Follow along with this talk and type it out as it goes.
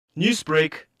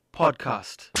Newsbreak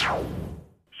Podcast.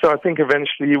 So I think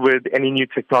eventually with any new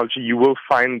technology, you will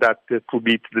find that it will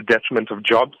be to the detriment of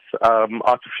jobs.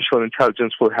 Artificial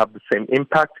intelligence will have the same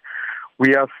impact.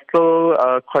 We are still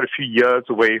quite a few years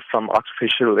away from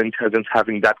artificial intelligence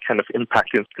having that kind of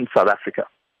impact in South Africa.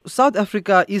 South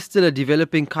Africa is still a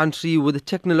developing country with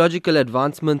technological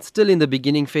advancements still in the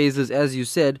beginning phases, as you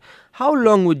said. How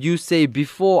long would you say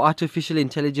before artificial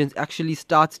intelligence actually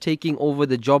starts taking over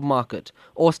the job market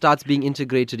or starts being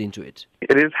integrated into it?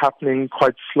 It is happening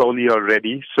quite slowly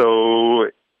already.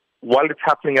 So while it's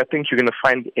happening, I think you're going to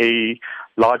find a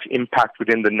large impact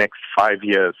within the next 5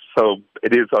 years. So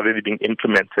it is already being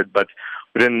implemented, but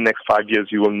within the next 5 years,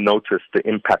 you will notice the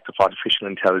impact of artificial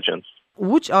intelligence.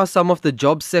 Which are some of the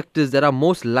job sectors that are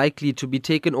most likely to be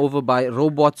taken over by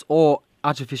robots or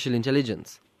artificial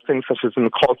intelligence? Things such as in the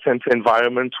call center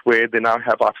environment where they now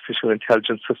have artificial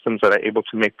intelligence systems that are able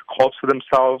to make the calls for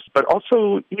themselves, but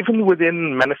also even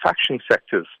within manufacturing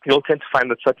sectors. You'll tend to find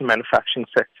that certain manufacturing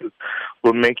sectors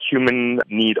will make human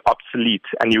need obsolete,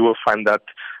 and you will find that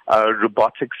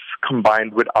robotics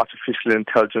combined with artificial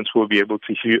intelligence will be able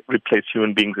to replace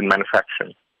human beings in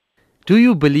manufacturing. Do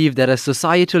you believe that a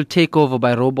societal takeover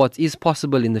by robots is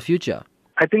possible in the future?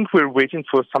 I think we're waiting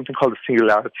for something called a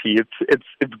singularity.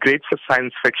 It's great for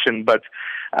science fiction, but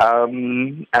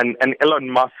and Elon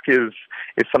Musk is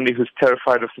somebody who's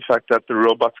terrified of the fact that the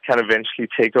robots can eventually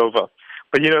take over.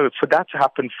 But for that to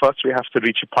happen, first we have to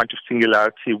reach a point of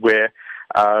singularity where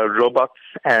robots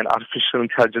and artificial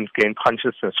intelligence gain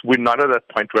consciousness. We're not at that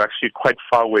point. We're actually quite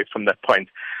far away from that point.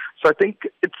 So I think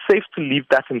it's safe to leave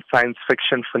that in science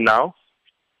fiction for now.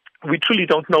 We truly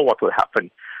don't know what will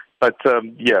happen. But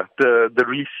the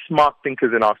really smart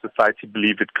thinkers in our society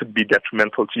believe it could be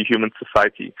detrimental to human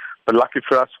society. But luckily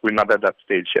for us, we're not at that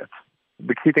stage yet.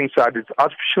 The key thing to add is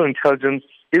artificial intelligence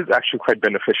is actually quite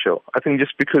beneficial. I think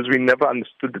just because we never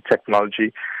understood the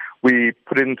technology, we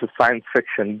put it into science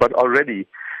fiction. But already,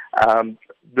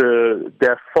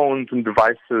 there are phones and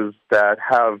devices that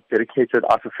have dedicated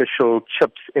artificial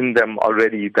chips in them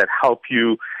already that help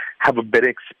you have a better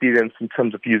experience in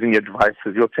terms of using your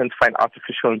devices. You'll tend to find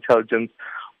artificial intelligence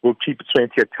will keep its way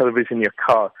into your television, your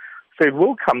car. So it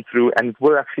will come through and it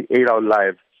will actually aid our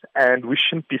lives. And we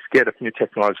shouldn't be scared of new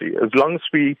technology. As long as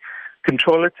we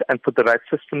control it and put the right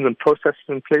systems and processes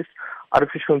in place,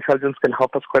 artificial intelligence can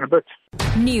help us quite a bit.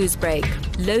 Newsbreak,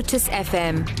 Lotus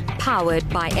FM, powered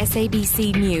by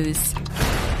SABC News.